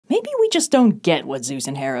just don't get what Zeus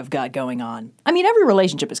and Hera have got going on. I mean, every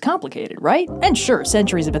relationship is complicated, right? And sure,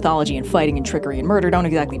 centuries of mythology and fighting and trickery and murder don't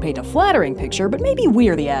exactly paint a flattering picture, but maybe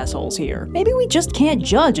we're the assholes here. Maybe we just can't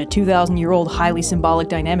judge a 2,000-year-old highly symbolic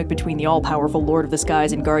dynamic between the all-powerful Lord of the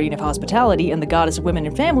Skies and Guardian of Hospitality and the Goddess of Women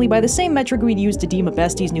and Family by the same metric we'd use to deem a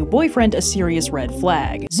bestie's new boyfriend a serious red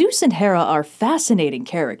flag. Zeus and Hera are fascinating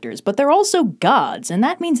characters, but they're also gods, and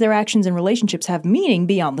that means their actions and relationships have meaning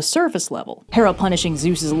beyond the surface level. Hera punishing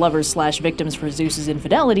Zeus's lovers/victims for Zeus's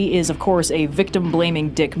infidelity is, of course, a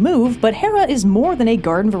victim-blaming dick move, but Hera is more than a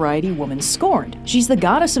garden-variety woman scorned. She's the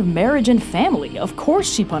goddess of marriage and family. Of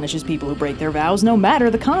course she punishes people who break their vows, no matter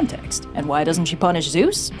the context. And why doesn't she punish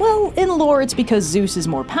Zeus? Well, in lore it's because Zeus is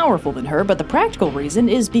more powerful than her, but the practical reason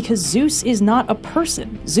is because Zeus is not a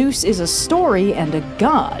person. Zeus is a story and a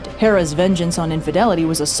god. Hera's vengeance on infidelity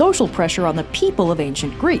was a social pressure on the people of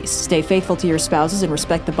ancient Greece. Stay faithful to your spouses and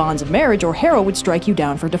respect the bonds of marriage, or Hera would strike you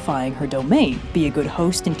down for defying her domain. Be a good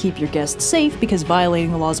host and keep your guests safe, because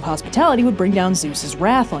violating the laws of hospitality would bring down Zeus's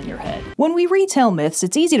wrath on your head. When we retell myths,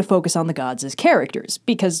 it's easy to focus on the gods as characters,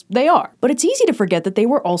 because they are. But it's easy to forget that they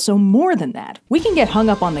were also more than that. We can get hung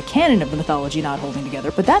up on the canon of the mythology not holding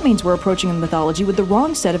together, but that means we're approaching the mythology with the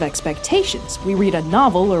wrong set of expectations. We read a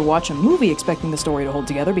novel or watch a movie expecting the story to hold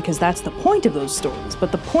together because that's the point of those stories,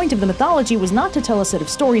 but the point of the mythology was not to tell a set of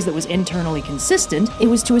stories that was internally consistent, it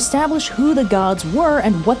was to establish who the gods were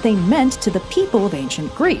and what they meant to the people of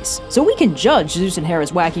ancient Greece. So we can judge Zeus and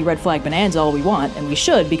Hera's wacky red flag bonanza all we want, and we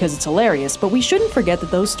should because it's hilarious, but we shouldn't forget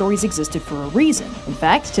that those stories existed for a reason. In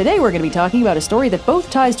fact, today we're going to be talking about a story that both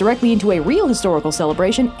ties directly into a real historical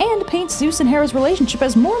celebration and paints Zeus and Hera's relationship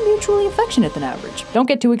as more mutually affectionate than average. Don't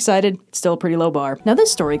get too excited, it's still a pretty low bar. Now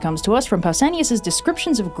this story comes to us from Pausanias'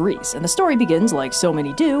 Descriptions of Greece, and the story begins, like so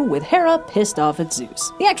many do, with Hera pissed off at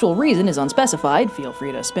Zeus. The actual reason is unspecified, feel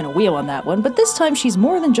free to spin a wheel on that one, but this time she's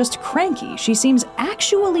more than just cranky, she seems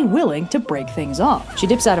actually willing to break things off. She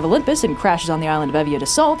dips out of Olympus and crashes on the island of Evia to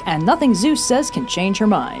sulk, and nothing Zeus says can change her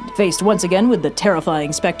mind. Faced once again with the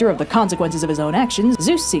terrifying specter of the consequences of his own actions,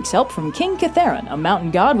 Zeus seeks help from King Kithaeron, a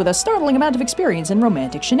mountain god with a startling amount of experience in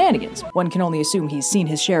romantic shenanigans. One can only assume he's seen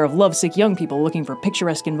his share of lovesick young people looking for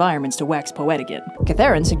picturesque environments to wax poetic in.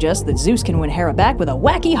 Kithaeron suggests that Zeus can win Hera back with a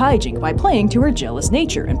wacky hijink by playing to her jealous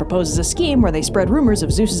nature, and proposes a scheme where they spread rumors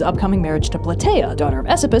of Zeus's upcoming marriage to Platea, daughter of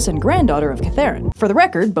Aesopus and granddaughter of Kithaeron. For the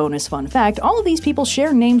record, bonus fun fact, all of these people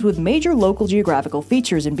share names with major local geographical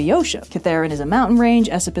features in Boeotia. Kithaeron is a mountain range,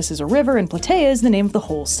 Aesopus is a river, and Platea is the name of the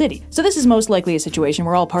whole city. So this is most likely a situation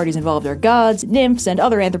where all parties involved are gods, nymphs, and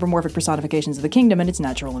other anthropomorphic personifications of the kingdom and its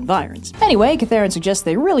natural environs. Anyway, Kithaeron suggests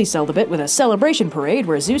they really sell the bit with a celebration parade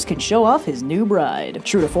where Zeus can show off his new bride.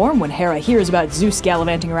 True to form, when Hera hears about Zeus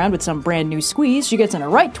gallivanting around with some brand new squeeze, she gets in a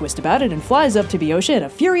right twist about it and flies up to Boeotia in a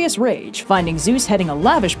furious rage, finding Zeus heading a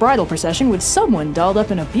lavish bridal procession with someone dolled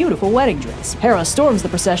up in a beautiful wedding dress. Hera storms the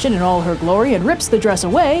procession in all her glory and rips the dress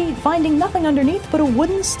away, finding nothing underneath but a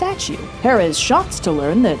wooden statue. Hera is shocked to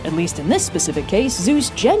learn that, at least in this specific case, Zeus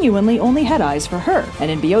genuinely only had eyes for her,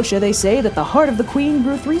 and in Boeotia they say that the heart of the queen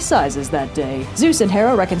grew 3 sizes that day. Zeus and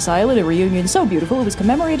Hera reconcile in a reunion so beautiful it was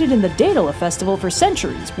commemorated in the Daedala festival for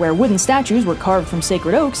centuries, where wooden statues were carved from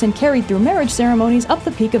sacred oaks and carried through marriage ceremonies up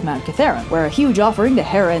the peak of Mount Kithaeron, where a huge offering to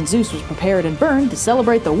Hera and Zeus was prepared and burned to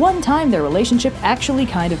celebrate the one time their relationship actually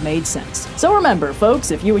kind of made sense. So remember,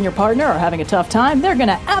 folks, if you and your partner are having a tough time, they're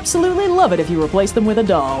gonna absolutely love it if you replace them with a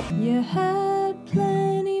doll. You had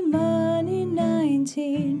plenty money,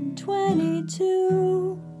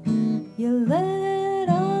 1922. You let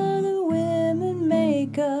all the women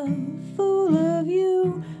make a fool of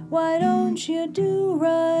you. Why don't you do